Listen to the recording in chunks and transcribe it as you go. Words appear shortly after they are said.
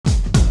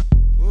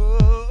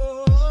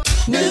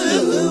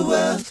new.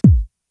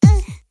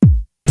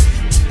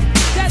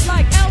 That's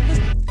like Elvis.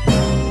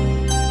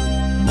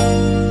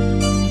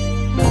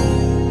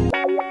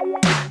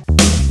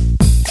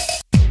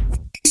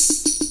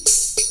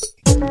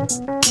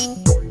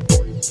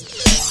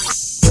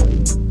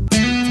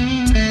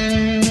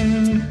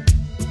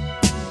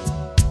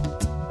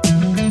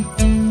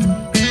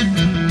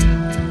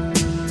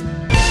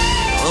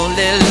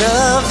 Only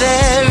love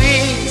there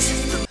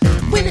is.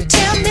 When you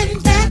tell me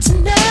that's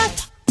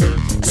enough,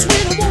 that's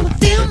when I wanna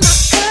fill my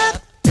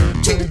cup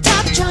to the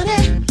top,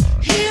 Johnny.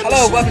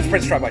 Hello, welcome to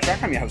Prince Track by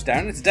Track. I'm your host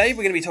Darren, and today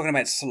we're going to be talking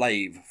about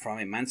Slave from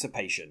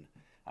Emancipation.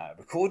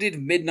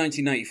 Recorded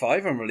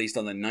mid-1995 and released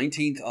on the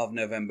 19th of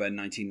November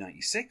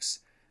 1996.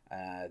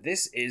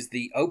 This is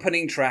the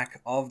opening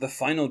track of the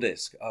final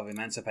disc of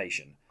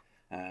Emancipation.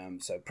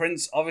 So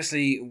Prince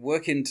obviously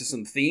working to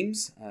some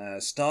themes,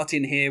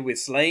 starting here with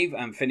Slave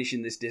and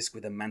finishing this disc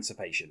with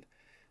Emancipation.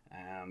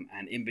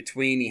 And in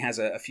between he has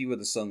a few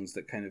other songs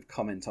that kind of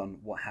comment on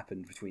what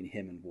happened between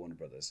him and Warner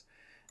Brothers.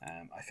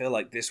 I feel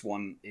like this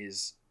one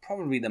is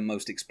probably the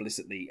most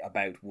explicitly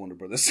about Warner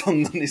Brothers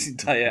song on this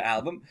entire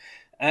album.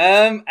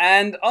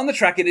 And on the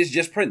track it is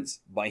just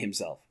Prince by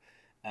himself.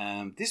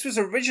 This was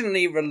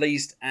originally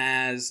released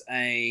as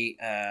a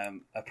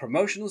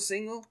promotional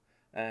single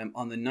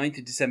on the 9th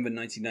of December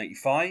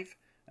 1995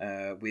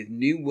 with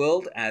New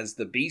World as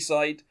the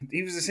B-side.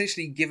 He was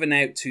essentially given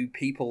out to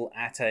people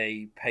at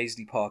a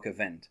Paisley Park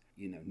event.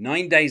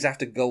 9 days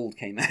after Gold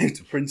came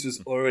out, Prince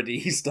was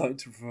already starting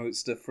to promote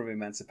stuff from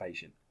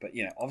Emancipation. But,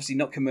 obviously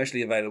not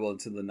commercially available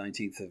until the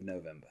 19th of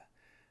November.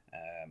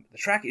 The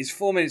track is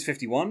 4 minutes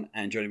 51,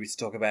 and joining me to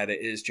talk about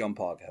it is Jon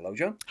Parker. Hello,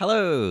 Jon.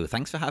 Hello,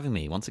 thanks for having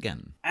me once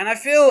again. And I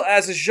feel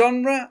as a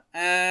genre,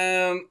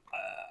 I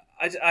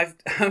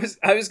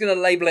was going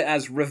to label it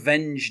as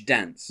revenge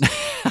dance.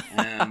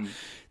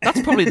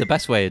 That's probably the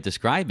best way of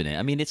describing it.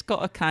 I mean, it's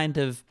got a kind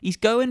of... He's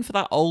going for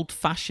that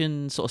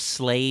old-fashioned sort of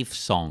slave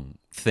song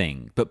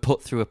thing, but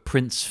put through a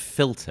Prince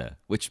filter,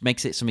 which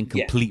makes it something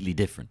completely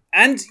different.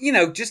 And,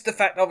 just the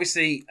fact,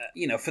 obviously,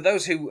 for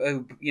those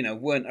who,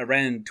 weren't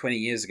around 20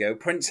 years ago,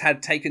 Prince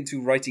had taken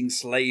to writing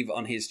Slave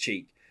on his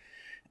cheek.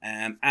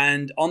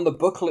 And on the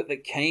booklet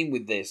that came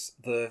with this,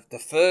 the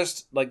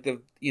first,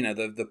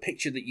 the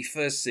picture that you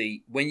first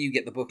see when you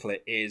get the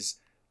booklet is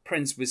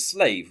Prince with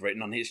Slave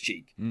written on his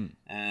cheek.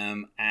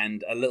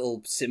 And a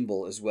little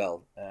symbol as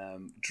well,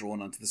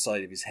 drawn onto the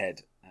side of his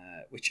head.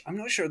 Which I'm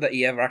not sure that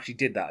he ever actually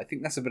did that. I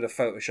think that's a bit of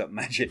Photoshop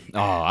magic. Oh,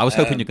 I was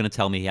hoping you're going to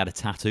tell me he had a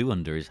tattoo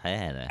under his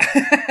hair there.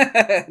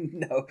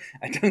 No,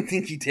 I don't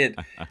think he did.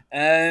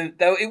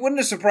 Though it wouldn't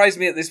have surprised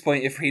me at this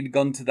point if he'd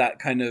gone to that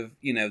kind of,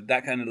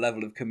 that kind of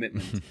level of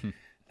commitment.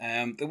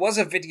 There was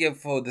a video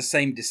for the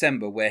same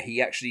December where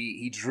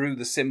he drew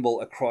the symbol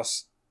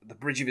across the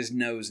bridge of his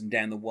nose and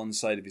down the one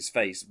side of his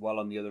face, while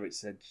on the other it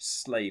said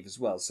Slave as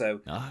well. So,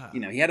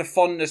 he had a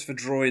fondness for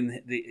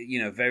drawing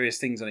the, various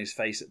things on his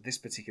face at this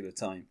particular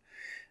time.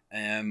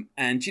 And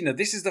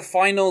this is the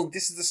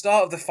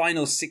start of the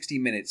final 60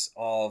 minutes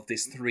of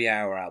this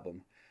 3-hour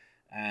album.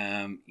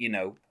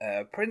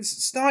 Prince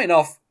starting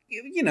off,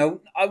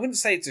 I wouldn't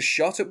say it's a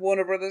shot at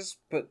Warner Brothers,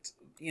 but,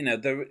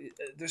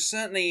 there's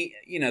certainly,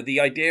 the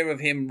idea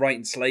of him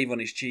writing Slave on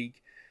his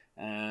cheek,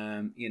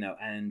 and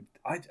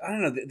I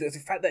don't know,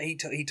 the fact that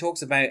he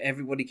talks about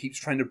everybody keeps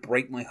trying to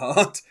break my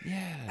heart.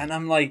 Yeah. And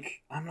I'm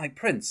like,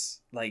 Prince,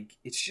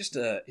 it's just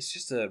a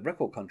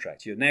record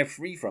contract. You're now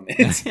free from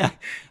it. Yeah.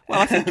 Well,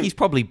 I think he's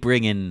probably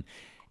bringing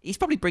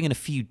a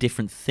few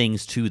different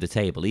things to the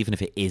table, even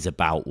if it is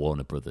about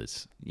Warner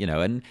Brothers,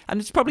 and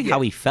it's probably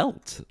how he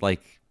felt,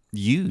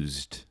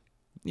 used,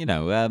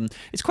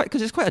 it's quite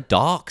a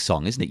dark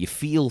song, isn't it? You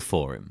feel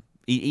for him.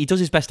 He does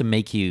his best to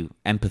make you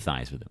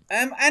empathize with him.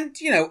 And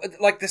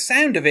the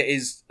sound of it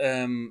is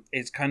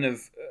kind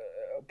of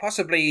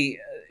possibly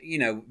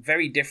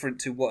very different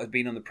to what had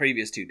been on the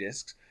previous two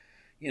discs.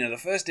 The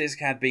first disc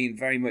had been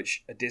very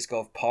much a disc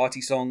of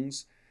party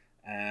songs,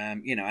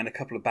 and a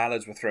couple of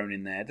ballads were thrown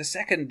in there. The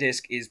second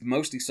disc is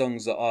mostly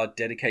songs that are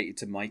dedicated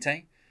to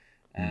Maite.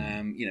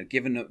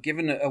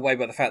 Given away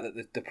by the fact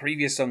that the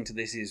previous song to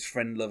this is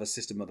Friend, Lover,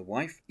 Sister, Mother,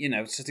 Wife.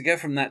 So to go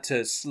from that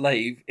to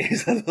Slave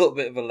is a little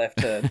bit of a left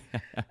turn.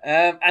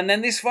 And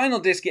then this final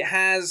disc, it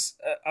has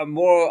a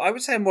more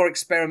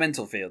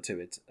experimental feel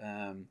to it.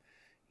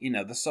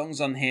 The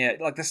songs on here,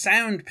 the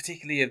sound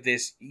particularly of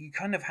this, you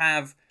kind of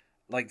have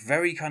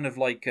very kind of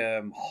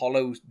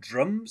hollow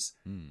drums,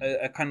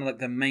 are kind of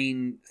the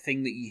main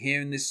thing that you hear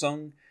in this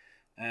song.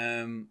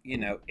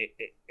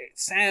 It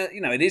sounds,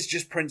 it is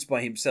just Prince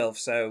by himself.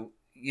 So,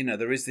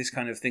 there is this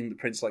kind of thing that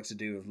Prince likes to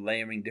do of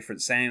layering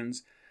different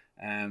sounds.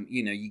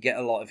 You get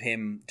a lot of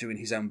him doing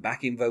his own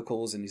backing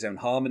vocals and his own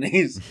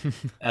harmonies.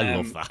 I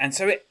love that. And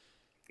so it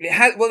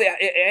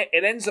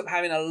ends up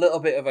having a little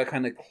bit of a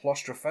kind of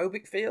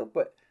claustrophobic feel,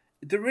 but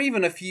there are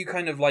even a few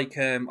kind of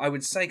I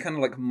would say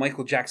kind of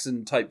Michael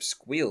Jackson type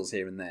squeals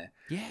here and there.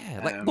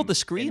 Yeah, the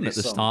scream at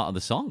the start of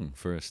the song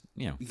for a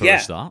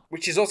start.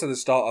 Which is also the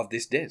start of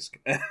this disc.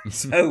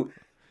 So,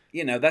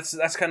 you know,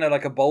 that's kind of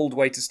like a bold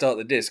way to start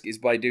the disc, is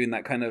by doing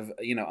that kind of,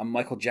 you know, a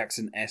Michael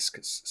Jackson-esque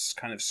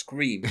kind of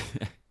scream.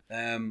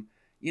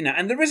 You know,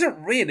 and there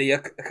isn't really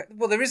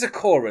well, there is a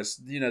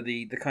chorus, you know,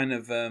 the kind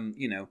of,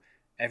 you know,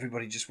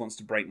 everybody just wants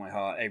to break my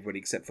heart, everybody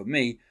except for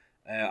me.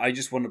 I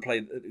just want to play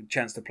a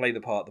chance to play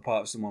the part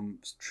of someone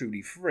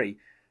truly free.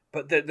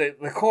 But the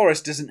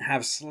chorus doesn't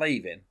have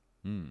slave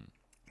in.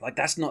 Like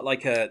that's not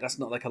like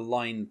a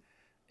line,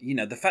 you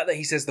know, the fact that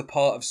he says the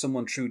part of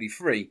someone truly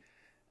free,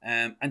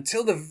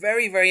 until the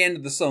very, very end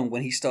of the song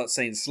when he starts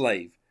saying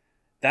slave.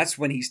 That's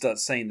when he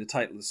starts saying the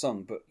title of the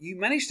song. But you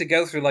manage to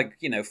go through, like,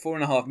 you know,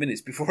 4.5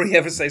 minutes before he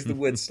ever says the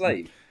word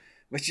slave,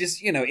 which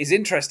is, you know, is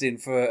interesting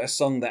for a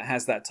song that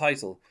has that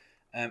title.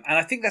 And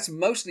I think that's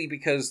mostly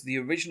because the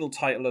original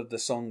title of the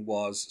song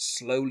was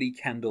 "Slowly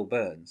Candle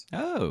Burns."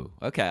 Oh,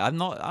 okay. I'm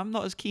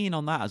not as keen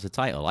on that as a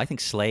title. I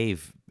think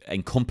slave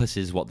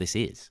encompasses what this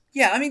is.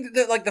 Yeah, I mean,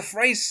 the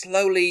phrase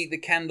 "slowly the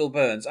candle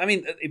burns." I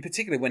mean, in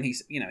particular when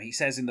he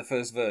says in the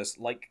first verse,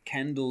 like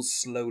candles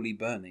slowly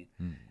burning,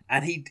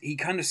 and he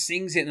kind of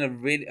sings it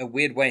in a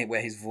weird way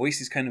where his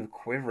voice is kind of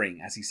quivering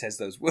as he says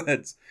those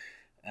words.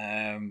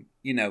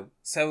 You know,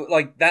 so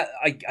like that,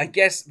 I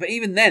guess, but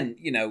even then,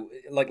 you know,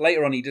 like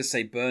later on he does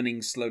say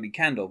 "burning slowly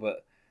candle,"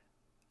 but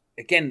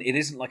again, it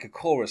isn't like a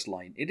chorus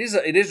line. It is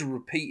a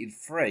repeated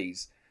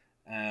phrase.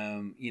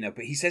 You know,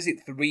 but he says it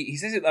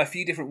a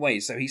few different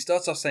ways. So he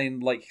starts off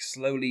saying like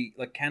slowly,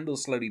 like candle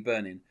slowly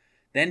burning.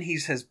 Then he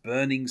says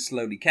burning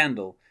slowly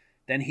candle.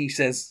 Then he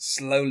says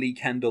slowly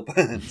candle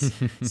burns.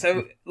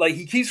 So like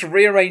he keeps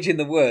rearranging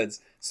the words.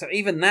 So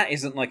even that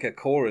isn't like a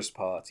chorus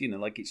part, you know,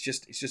 like it's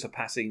just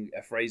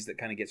a phrase that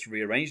kind of gets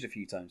rearranged a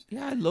few times.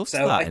 Yeah, I love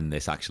that in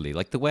this actually.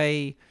 Like the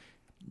way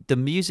the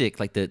music,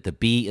 like the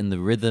beat and the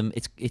rhythm,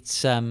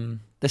 it's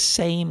the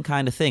same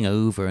kind of thing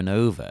over and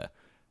over.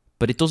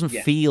 But it doesn't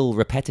feel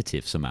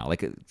repetitive somehow.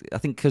 Like I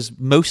think because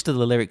most of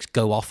the lyrics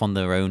go off on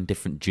their own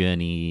different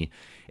journey.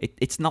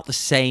 It's not the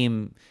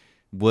same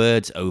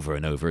words over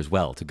and over as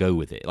well to go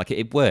with it. Like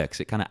it works.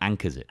 It kind of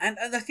anchors it. And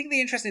I think the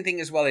interesting thing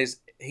as well is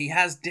he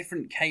has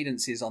different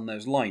cadences on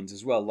those lines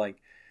as well. Like,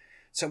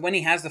 so when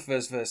he has the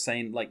first verse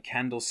saying like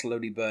candle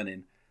slowly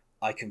burning,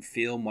 I can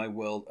feel my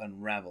world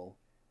unravel.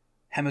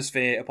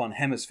 Hemisphere upon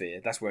hemisphere,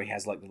 that's where he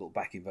has like the little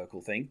backing vocal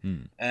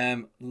thing.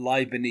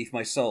 Lie beneath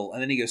my soul,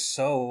 and then he goes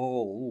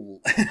soul.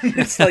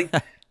 It's like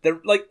the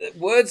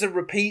words are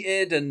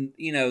repeated, and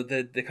you know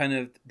the kind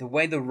of the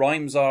way the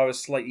rhymes are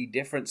slightly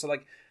different. So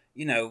like,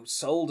 you know,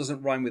 soul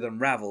doesn't rhyme with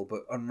unravel,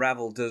 but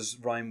unravel does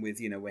rhyme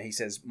with, you know, where he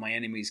says my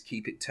enemies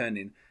keep it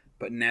turning,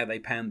 but now they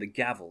pound the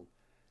gavel.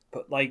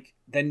 But like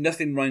then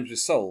nothing rhymes with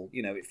soul.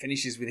 You know, it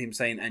finishes with him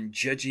saying and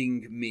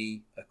judging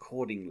me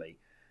accordingly.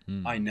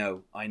 I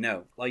know.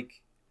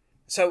 Like,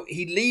 so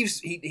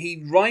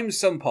he rhymes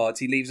some parts,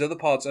 he leaves other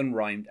parts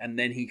unrhymed, and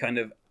then he kind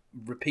of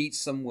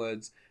repeats some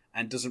words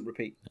and doesn't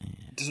repeat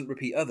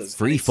others.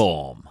 Free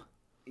form.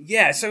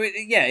 Yeah, so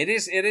it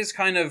is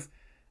kind of.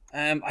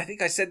 I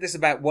think I said this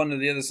about one of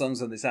the other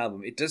songs on this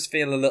album. It does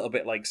feel a little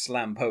bit like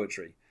slam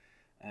poetry.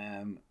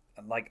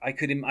 Like I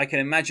can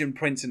imagine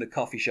Prince in a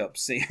coffee shop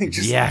singing,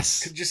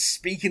 just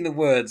speaking the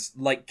words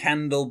like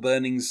candle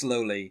burning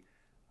slowly.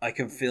 I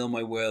can feel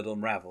my world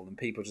unravel, and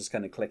people just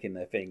kind of clicking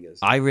their fingers.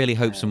 I really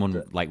hope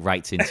someone like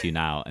writes into you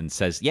now and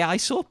says, "Yeah, I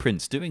saw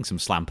Prince doing some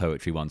slam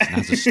poetry once, and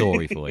has a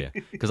story for you,"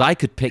 because I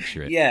could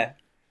picture it.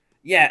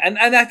 Yeah, and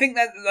I think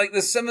that like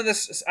there's some of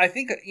this. I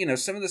think, you know,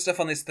 some of the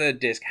stuff on this third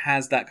disc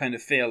has that kind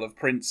of feel of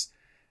Prince.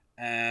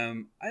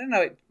 I don't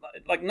know,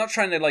 like not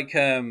trying to like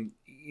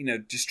you know,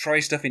 just try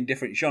stuff in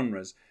different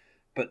genres,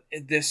 but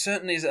there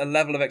certainly is a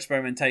level of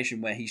experimentation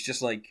where he's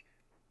just like,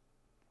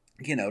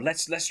 you know,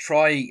 let's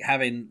try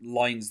having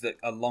lines that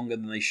are longer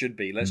than they should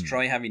be. Let's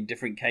try having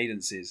different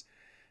cadences.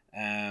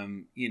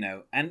 You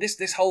know, and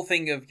this whole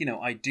thing of, you know,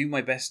 I do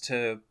my best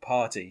to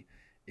party.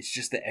 It's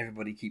just that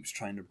everybody keeps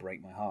trying to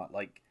break my heart.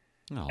 Like,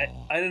 I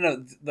don't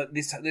know,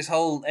 this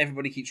whole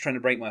everybody keeps trying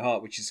to break my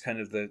heart, which is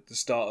kind of the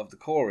start of the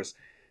chorus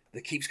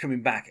that keeps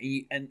coming back.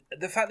 And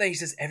the fact that he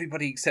says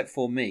everybody except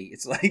for me,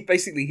 it's like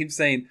basically him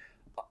saying,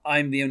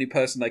 I'm the only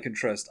person I can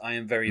trust. I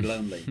am very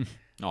lonely.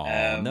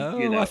 No,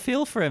 you know. I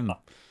feel for him.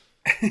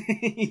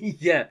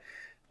 Yeah.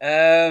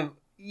 And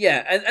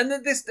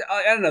then this,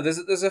 I don't know,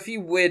 there's a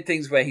few weird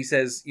things where he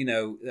says, you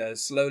know,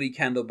 slowly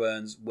candle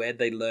burns, where'd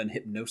they learn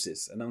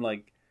hypnosis? And I'm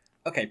like,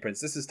 okay, Prince,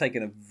 this has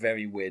taken a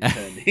very weird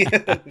turn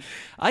here.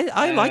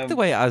 I like the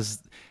way, as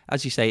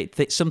you say,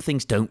 some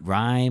things don't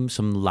rhyme,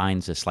 some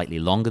lines are slightly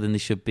longer than they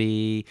should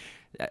be,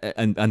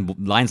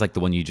 and lines like the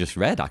one you just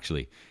read,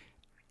 actually.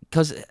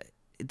 Because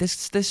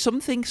there's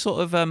something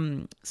sort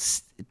of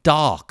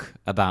dark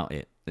about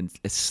it, and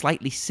it's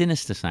slightly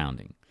sinister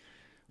sounding,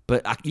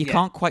 but you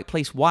can't quite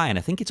place why. And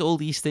I think it's all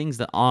these things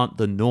that aren't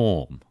the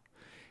norm.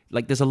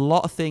 Like there's a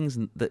lot of things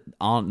that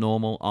aren't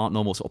normal,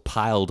 sort of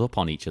piled up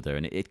on each other,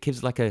 and it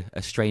gives like a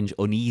strange,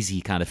 uneasy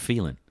kind of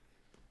feeling.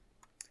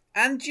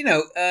 And you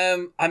know,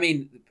 I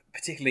mean,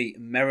 particularly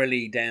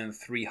merrily down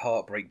 3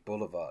 heartbreak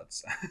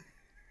boulevards.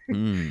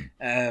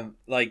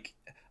 Like,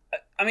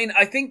 I mean,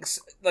 I think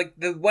like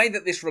the way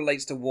that this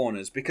relates to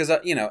Warner's, because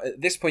at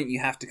this point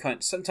you have to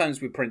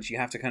sometimes with Prince you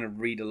have to kind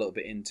of read a little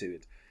bit into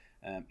it.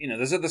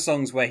 There's other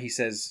songs where he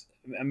says,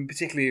 I mean,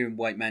 particularly in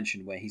White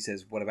Mansion, where he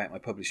says, "What about my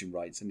publishing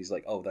rights?" And he's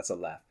like, "Oh, that's a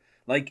laugh."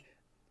 Like,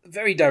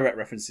 very direct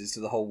references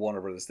to the whole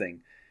Warner Brothers thing.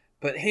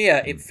 But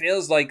here, it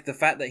feels like the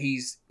fact that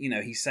he's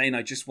saying,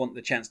 "I just want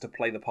the chance to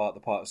play the part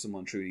of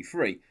someone truly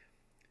free."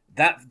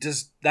 That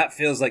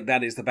feels like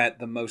that is about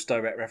the most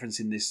direct reference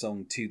in this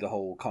song to the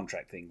whole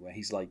contract thing, where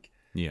he's like,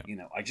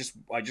 I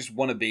just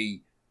want to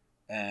be,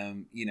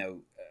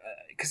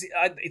 because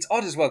it's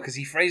odd as well, because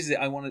he phrases it,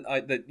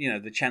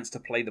 the chance to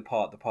play the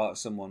part of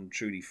someone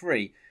truly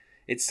free.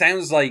 It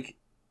sounds like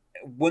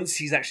once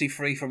he's actually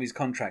free from his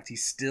contract,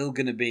 he's still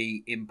going to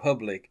be in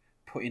public,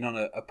 putting on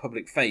a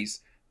public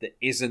face that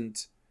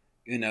isn't,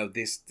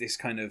 this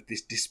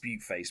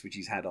dispute face which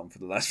he's had on for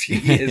the last few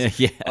years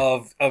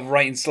of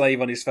writing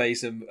slave on his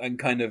face and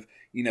kind of,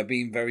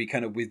 being very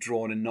kind of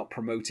withdrawn and not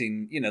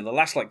promoting, the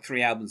last like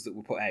 3 albums that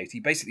were put out, he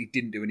basically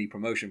didn't do any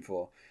promotion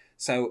for.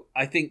 So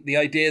I think the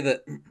idea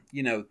that,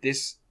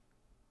 this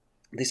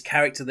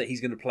character that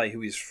he's going to play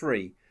who is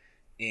free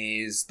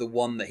is the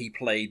one that he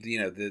played,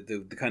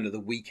 the kind of the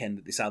weekend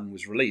that this album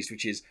was released,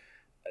 which is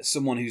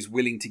someone who's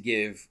willing to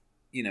give,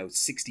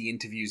 60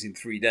 interviews in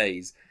 3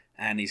 days,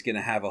 and he's going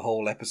to have a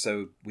whole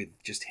episode with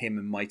just him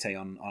and Maite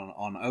on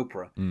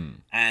Oprah.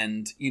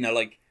 And,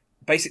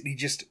 basically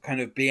just kind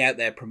of be out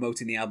there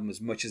promoting the album as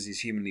much as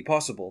is humanly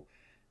possible.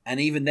 And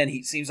even then,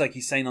 he seems like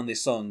he's saying on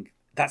this song,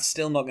 that's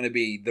still not going to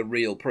be the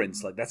real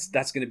Prince. Like,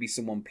 that's going to be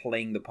someone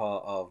playing the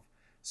part of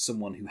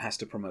someone who has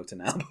to promote an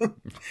album.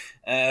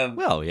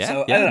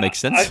 That makes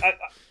sense.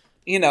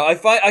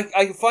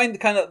 I find the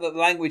kind of the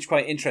language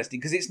quite interesting,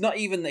 because it's not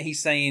even that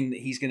he's saying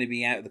he's going to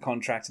be out of the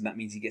contract and that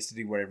means he gets to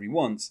do whatever he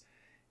wants.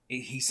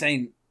 He's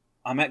saying,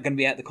 I'm going to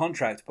be out of the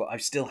contract, but I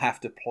still have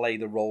to play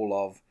the role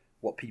of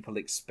what people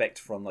expect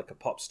from like a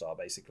pop star,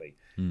 basically.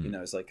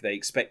 It's like they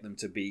expect them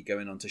to be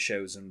going on to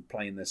shows and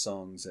playing their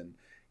songs and,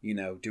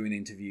 doing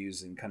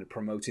interviews and kind of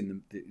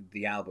promoting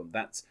the album.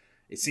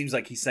 It seems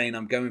like he's saying,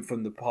 I'm going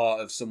from the part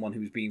of someone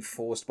who's being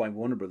forced by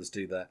Warner Brothers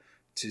to do that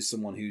to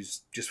someone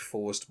who's just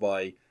forced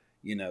by,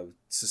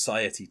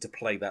 society to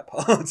play that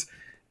part.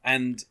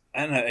 And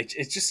I don't know,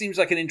 it just seems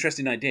like an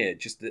interesting idea.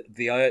 Just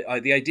the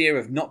idea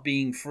of not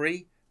being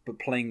free, but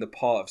playing the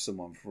part of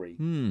someone free,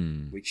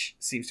 which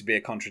seems to be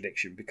a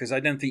contradiction, because I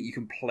don't think you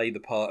can play the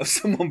part of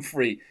someone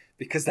free,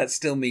 because that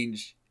still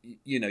means,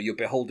 you're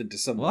beholden to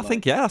someone. Well, I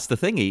think, that's the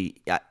thing.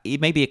 He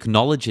maybe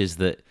acknowledges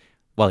that,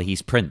 well,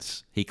 he's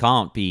Prince. He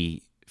can't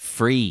be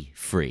free,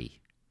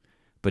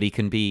 but he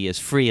can be as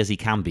free as he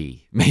can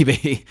be.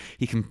 Maybe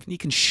he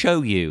can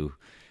show you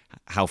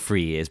how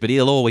free he is, but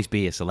he'll always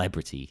be a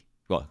celebrity.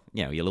 Well,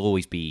 he'll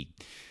always be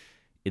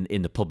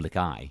in the public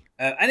eye.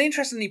 And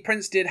interestingly,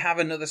 Prince did have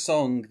another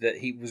song that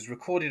he was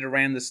recorded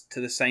around to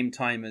the same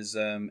time as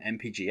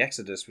MPG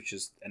Exodus, which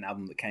is an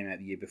album that came out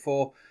the year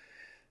before,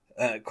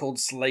 called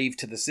Slave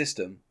to the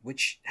System,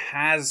 which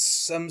has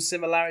some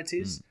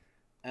similarities.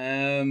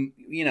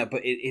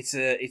 But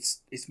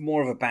it's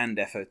more of a band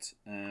effort,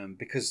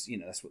 because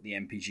that's what the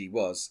MPG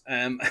was.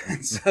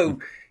 So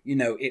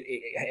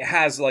it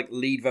has like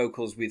lead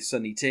vocals with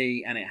Sonny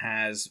T, and it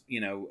has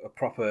a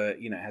proper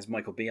it has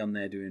Michael B on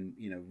there doing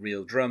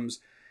real drums,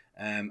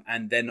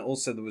 and then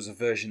also there was a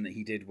version that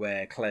he did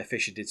where Claire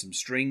Fisher did some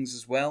strings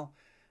as well.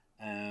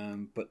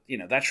 But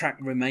that track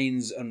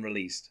remains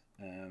unreleased.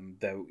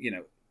 Though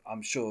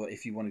I'm sure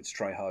if you wanted to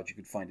try hard, you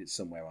could find it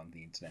somewhere on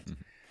the internet.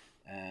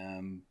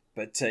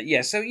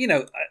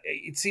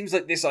 It seems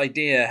like this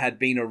idea had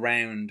been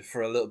around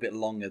for a little bit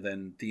longer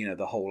than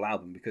the whole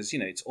album, because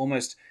it's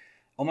almost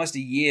a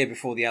year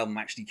before the album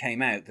actually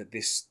came out that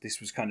this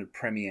was kind of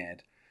premiered.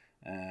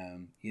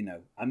 And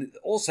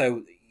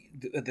also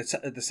at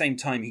the same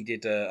time he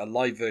did a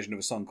live version of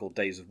a song called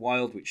Days of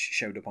Wild, which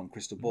showed up on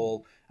Crystal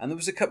Ball, and there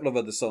was a couple of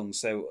other songs.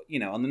 So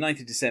on the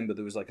 9th of December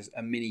there was like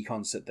a mini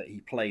concert that he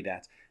played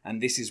at, and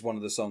this is one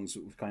of the songs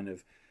that was kind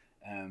of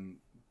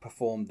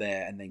performed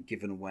there and then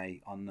given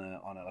away on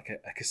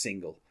a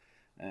single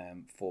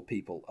for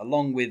people,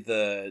 along with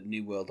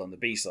New World on the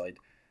B-side.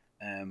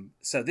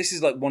 So this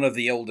is like one of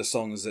the older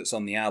songs that's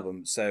on the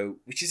album. So,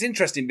 which is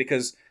interesting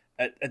because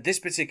at this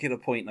particular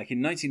point, like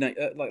in late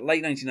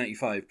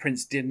 1995,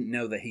 Prince didn't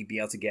know that he'd be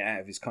able to get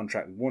out of his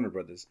contract with Warner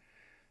Brothers.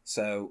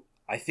 So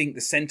I think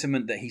the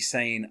sentiment that he's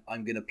saying,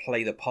 I'm going to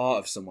play the part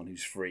of someone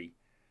who's free,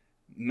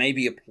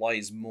 maybe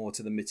applies more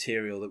to the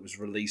material that was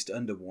released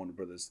under Warner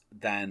Brothers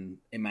than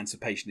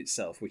Emancipation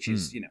itself, which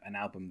is an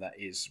album that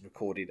is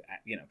recorded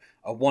at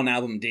a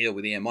 1-album deal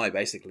with EMI.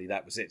 Basically,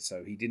 that was it.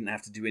 So he didn't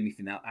have to do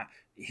anything else.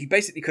 He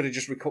basically could have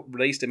just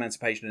released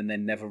Emancipation and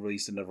then never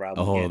released another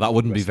album. Oh, that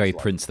wouldn't be very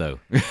Prince, though.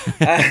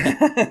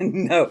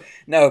 No,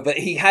 but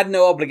he had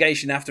no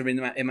obligation after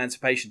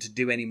Emancipation to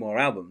do any more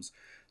albums.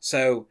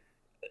 So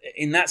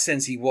in that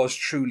sense, he was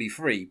truly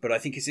free. But I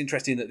think it's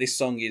interesting that this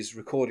song is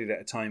recorded at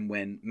a time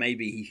when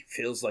maybe he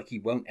feels like he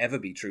won't ever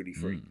be truly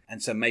free.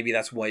 And so maybe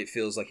that's why it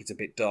feels like it's a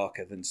bit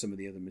darker than some of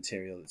the other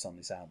material that's on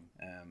this album.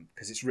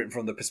 Because it's written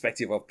from the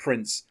perspective of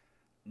Prince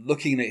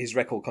looking at his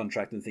record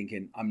contract and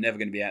thinking, I'm never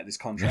going to be out of this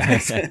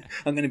contract.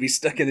 I'm going to be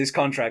stuck in this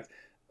contract.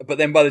 But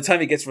then by the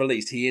time it gets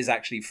released, he is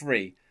actually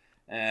free.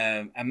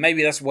 And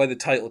maybe that's why the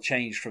title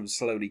changed from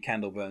Slowly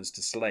Candle Burns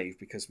to Slave,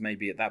 because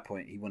maybe at that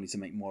point he wanted to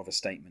make more of a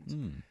statement.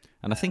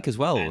 And I think as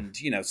well... And,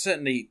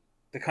 certainly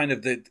the kind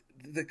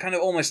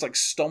of almost like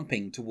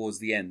stomping towards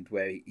the end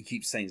where he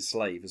keeps saying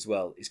slave as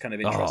well is kind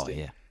of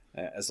interesting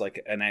as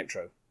like an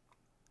outro.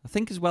 I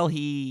think as well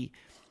he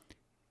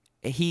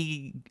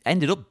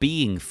ended up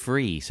being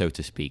free, so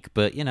to speak,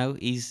 but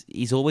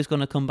he's always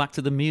going to come back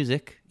to the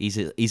music. He's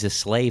a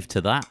slave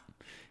to that.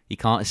 He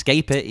can't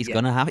escape it. He's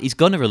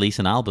gonna release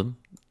an album.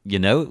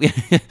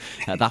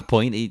 At that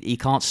point, he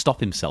can't stop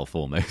himself.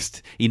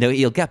 Almost,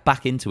 he'll get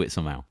back into it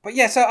somehow. But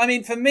yeah, so I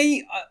mean, for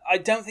me, I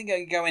don't think I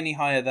can go any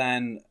higher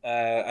than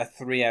a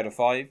 3 out of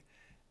 5,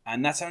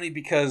 and that's only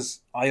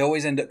because I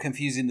always end up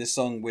confusing this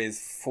song with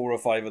 4 or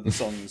 5 other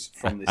songs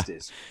from this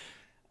disc.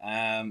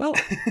 Well,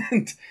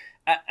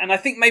 and I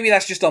think maybe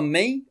that's just on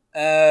me.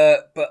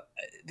 But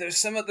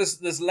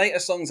there's later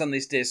songs on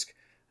this disc.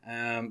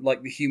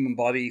 Like The Human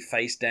Body,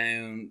 Face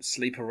Down,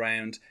 Sleep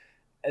Around,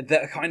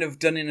 that are kind of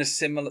done in a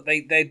similar...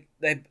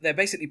 They're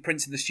basically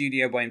Prince in the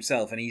studio by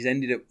himself, and he's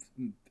ended up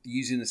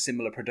using a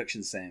similar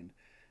production sound.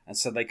 And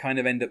so they kind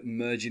of end up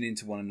merging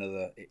into one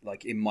another,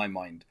 like in my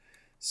mind.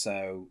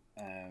 So,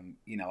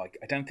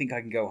 I don't think I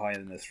can go higher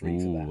than a 3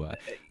 for that.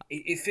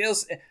 It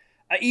feels...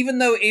 Even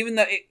though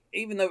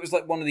it was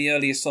like one of the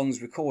earliest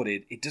songs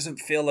recorded, it doesn't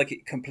feel like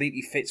it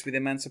completely fits with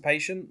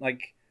Emancipation.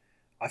 Like...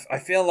 I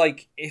feel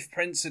like if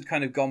Prince had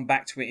kind of gone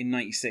back to it in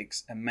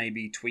 96 and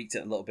maybe tweaked it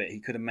a little bit, he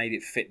could have made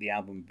it fit the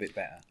album a bit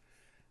better.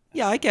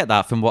 Yeah, I get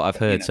that from what I've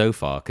heard so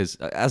far, because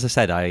as I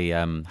said, I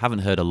haven't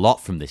heard a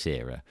lot from this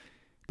era.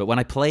 But when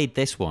I played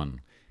this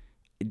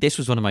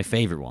was one of my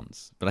favourite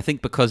ones. But I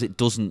think because it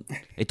doesn't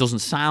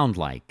sound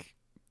like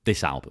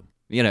this album.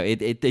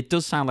 It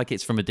does sound like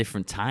it's from a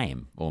different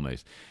time,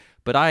 almost.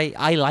 But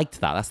I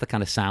liked that. That's the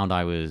kind of sound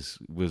I was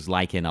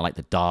liking. I like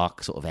the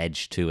dark sort of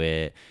edge to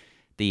it.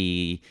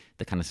 The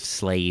kind of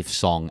slave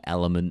song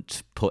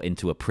element put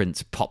into a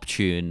Prince pop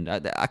tune.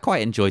 I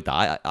quite enjoyed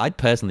that. I'd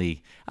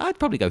probably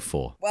go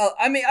 4. Well,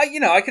 I mean,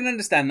 I can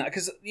understand that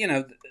because,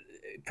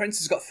 Prince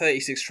has got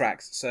 36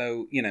 tracks.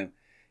 So,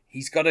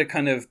 he's got to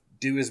kind of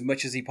do as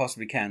much as he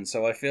possibly can.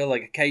 So I feel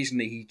like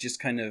occasionally he just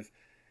kind of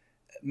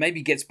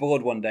maybe gets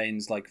bored one day and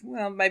is like,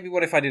 well, maybe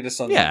what if I did a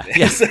song like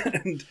this?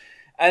 Yeah.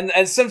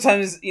 And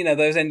sometimes,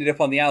 those ended up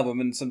on the album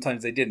and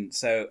sometimes they didn't.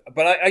 So,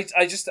 but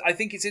I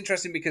think it's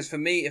interesting because for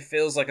me, it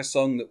feels like a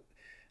song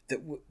that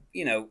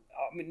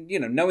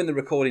knowing the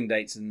recording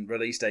dates and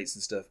release dates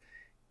and stuff,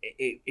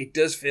 it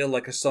does feel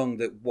like a song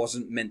that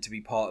wasn't meant to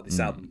be part of this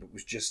album, but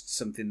was just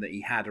something that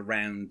he had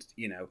around,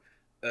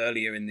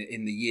 earlier in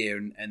the year.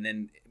 And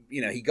then,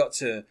 he got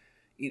to,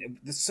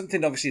 there's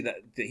something obviously that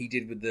he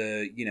did with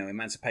the,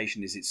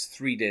 Emancipation is it's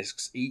 3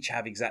 discs, each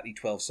have exactly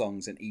 12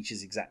 songs and each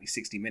is exactly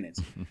 60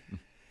 minutes.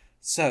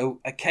 So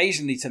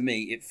occasionally to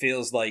me, it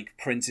feels like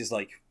Prince is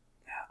like,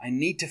 I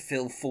need to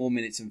fill 4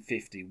 minutes and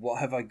 50. What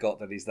have I got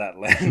that is that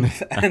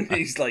length? And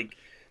he's like,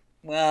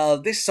 well,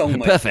 this song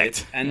might perfect.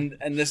 Fit. And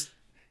this,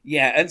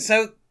 yeah. And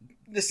so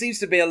there seems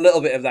to be a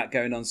little bit of that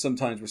going on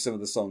sometimes with some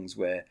of the songs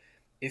where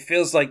it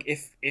feels like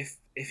if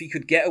he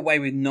could get away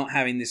with not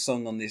having this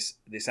song on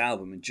this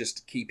album and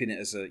just keeping it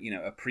as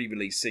a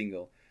pre-release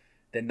single,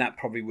 then that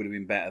probably would have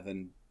been better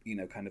than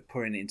kind of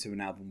putting it into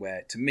an album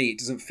where, to me, it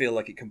doesn't feel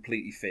like it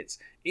completely fits.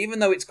 Even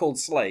though it's called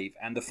Slave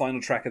and the final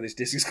track of this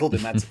disc is called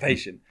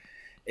Emancipation,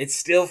 it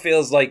still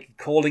feels like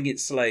calling it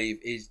Slave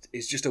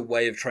is just a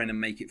way of trying to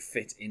make it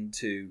fit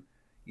into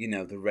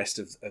the rest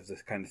of the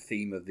kind of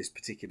theme of this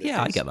particular thing.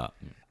 I get that.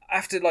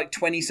 After like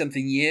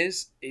 20-something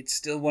years, it's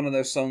still one of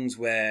those songs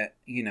where,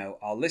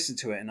 I'll listen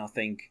to it and I'll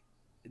think,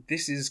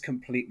 this is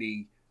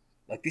completely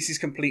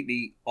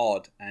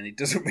odd and it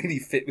doesn't really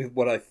fit with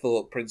what I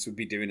thought Prince would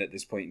be doing at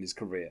this point in his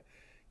career,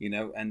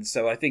 And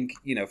so I think,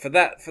 for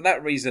that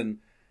reason,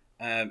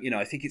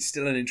 I think it's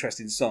still an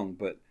interesting song,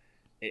 but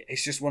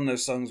it's just one of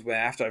those songs where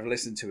after I've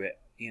listened to it,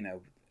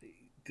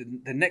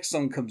 the next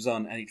song comes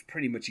on and it's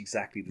pretty much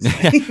exactly the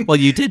same. Well,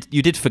 you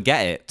did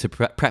forget it to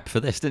prep for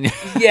this, didn't you?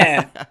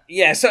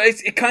 yeah. So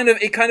it kind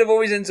of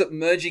always ends up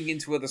merging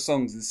into other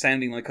songs and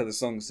sounding like other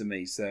songs to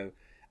me. So,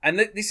 and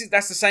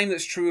that's the same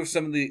that's true of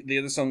some of the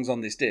other songs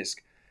on this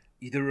disc.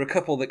 There are a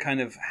couple that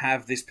kind of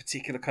have this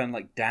particular kind of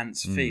like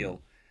dance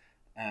feel,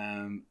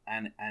 and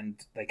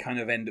they kind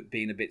of end up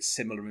being a bit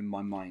similar in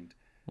my mind.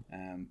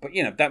 But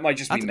that might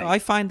just be me. I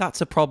find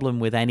that's a problem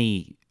with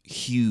any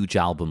huge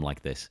album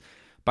like this.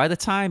 By the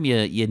time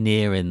you're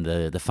nearing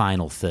the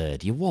final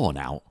third, you're worn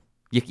out.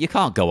 You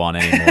can't go on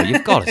anymore.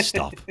 You've got to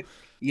stop.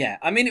 Yeah,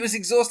 I mean, it was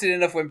exhausted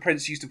enough when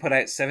Prince used to put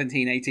out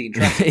 17, 18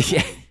 tracks.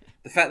 Yeah.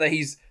 the fact that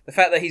he's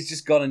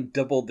just gone and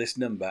doubled this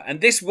number,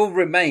 and this will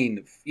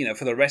remain,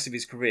 for the rest of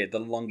his career, the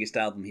longest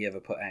album he ever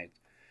put out.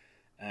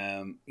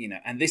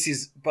 And this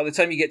is, by the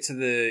time you get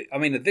to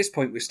at this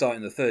point we're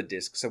starting the third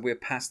disc, so we're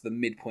past the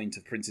midpoint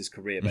of Prince's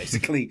career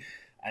basically.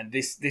 And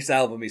this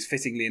album is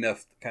fittingly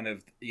enough kind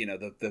of,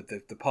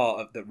 the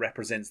part that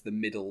represents the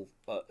middle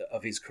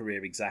of his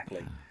career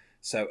exactly.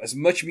 So as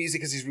much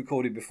music as he's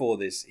recorded before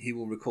this, he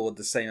will record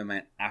the same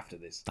amount after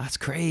this. That's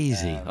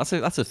crazy.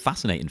 That's a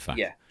fascinating fact.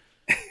 Yeah.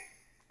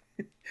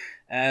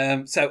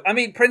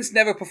 Prince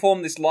never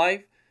performed this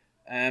live.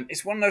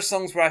 It's one of those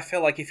songs where I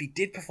feel like if he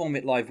did perform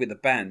it live with the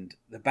band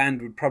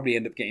would probably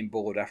end up getting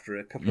bored after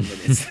a couple of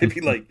minutes. They'd be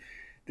like,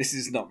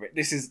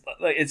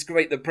 it's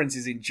great that Prince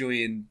is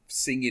enjoying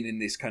singing in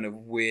this kind of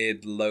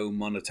weird low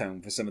monotone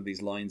for some of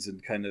these lines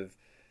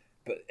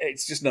but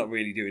it's just not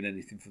really doing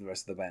anything for the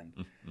rest of the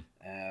band.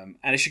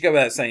 And it should go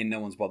without saying no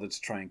one's bothered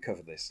to try and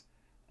cover this.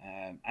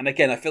 And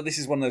again, I feel this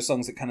is one of those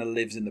songs that kind of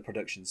lives in the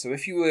production. So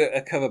if you were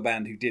a cover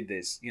band who did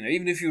this,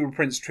 even if you were a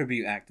Prince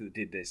tribute act that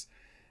did this,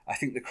 I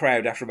think the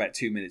crowd after about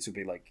 2 minutes would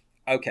be like,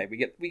 okay, we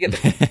get the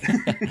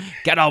point.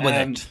 Get on with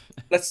it.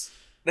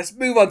 Let's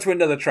move on to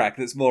another track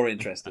that's more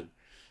interesting.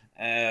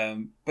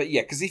 But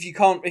yeah, because if you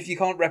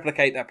can't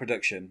replicate that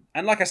production,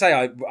 and like I say,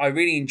 I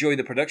really enjoy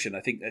the production.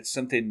 I think that's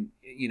something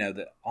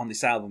that on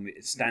this album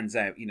it stands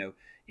out.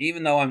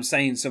 Even though I'm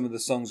saying some of the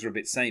songs are a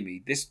bit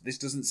samey, this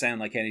doesn't sound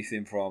like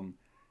anything from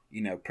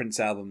Prince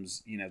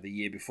albums the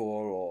year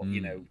before or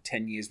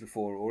 10 years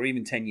before or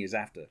even 10 years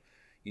after.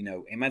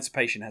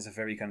 Emancipation has a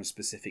very kind of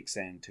specific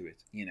sound to it.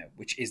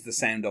 Which is the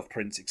sound of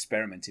Prince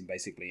experimenting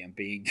basically and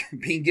being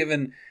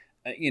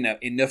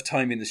enough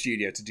time in the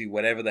studio to do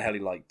whatever the hell he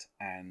liked,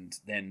 and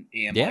then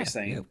EMI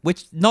saying,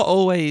 which not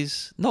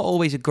always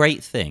a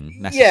great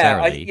thing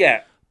necessarily.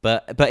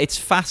 But it's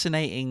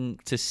fascinating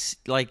to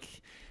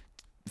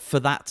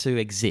for that to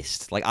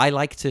exist. Like I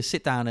like to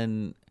sit down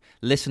and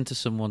listen to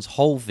someone's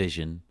whole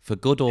vision, for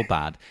good or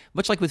bad.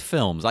 Much like with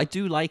films, I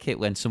do like it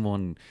when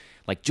someone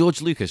like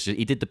George Lucas,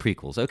 he did the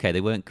prequels. Okay,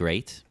 they weren't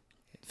great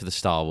for the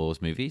Star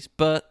Wars movies,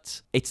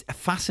 but it's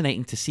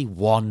fascinating to see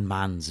one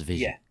man's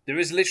vision. Yeah. There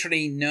is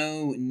literally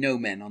no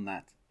men on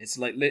that. It's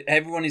like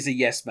everyone is a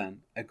yes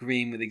man,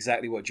 agreeing with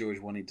exactly what George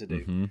wanted to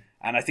do. Mm-hmm.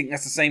 And I think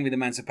that's the same with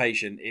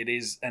Emancipation. It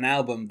is an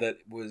album that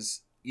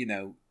was,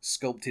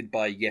 sculpted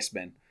by yes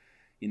men.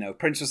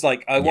 Prince was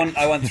like, I want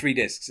 3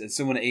 discs. And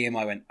someone at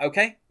EMI went,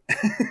 okay.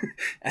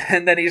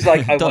 And then he's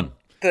like, I want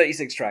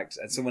 36 tracks.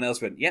 And someone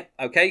else went, yep,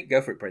 okay,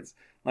 go for it, Prince.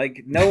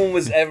 Like, no one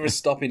was ever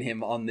stopping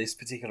him on this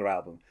particular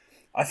album.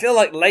 I feel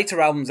like later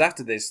albums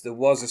after this, there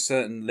was a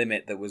certain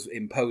limit that was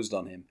imposed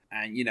on him.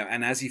 And,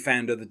 and as he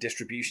found other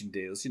distribution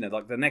deals,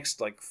 like the next,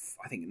 I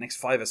think the next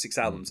 5 or 6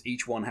 albums,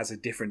 each one has a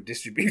different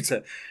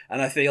distributor. And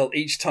I feel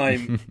each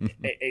time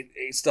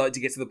it started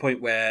to get to the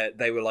point where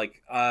they were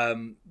like,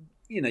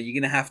 you're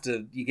going to have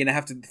to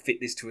fit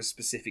this to a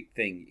specific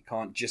thing. It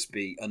can't just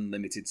be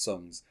unlimited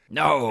songs.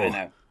 No.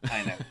 I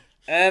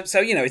know.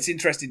 So, it's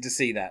interesting to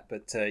see that.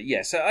 But,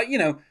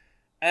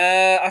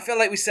 I feel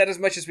like we said as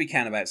much as we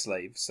can about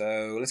Slave,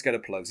 so let's go to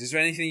plugs. Is there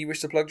anything you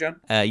wish to plug,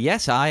 John?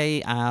 Yes,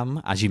 I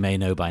am, as you may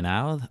know by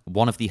now,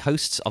 one of the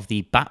hosts of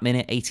the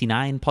Batminute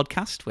 89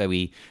 podcast, where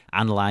we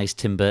analyse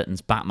Tim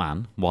Burton's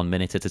Batman 1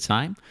 minute at a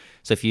time.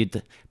 So if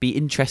you'd be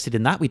interested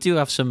in that, we do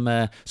have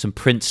some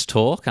Prince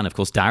talk, and of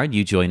course, Darren,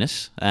 you join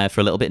us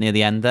for a little bit near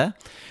the end there.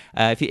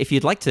 If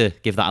you'd like to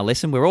give that a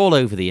listen, we're all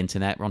over the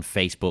internet. We're on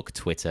Facebook,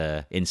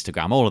 Twitter,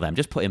 Instagram, all of them.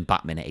 Just put in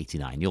Batminute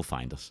 89, you'll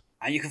find us.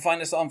 And you can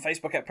find us on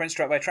Facebook at Prince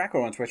Track by Track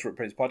or on Twitter at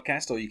Prince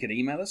Podcast, or you can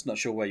email us, not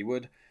sure where you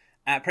would,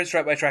 at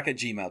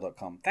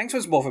princetrackbytrack@gmail.com. Thanks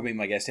once more for being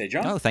my guest here,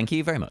 John. Oh, thank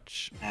you very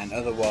much. And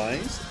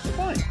otherwise,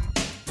 goodbye.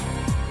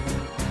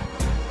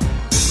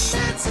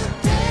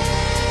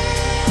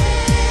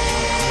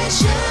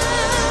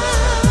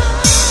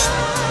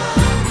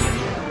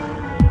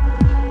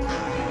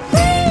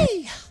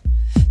 Hey!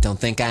 Don't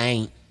think I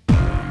ain't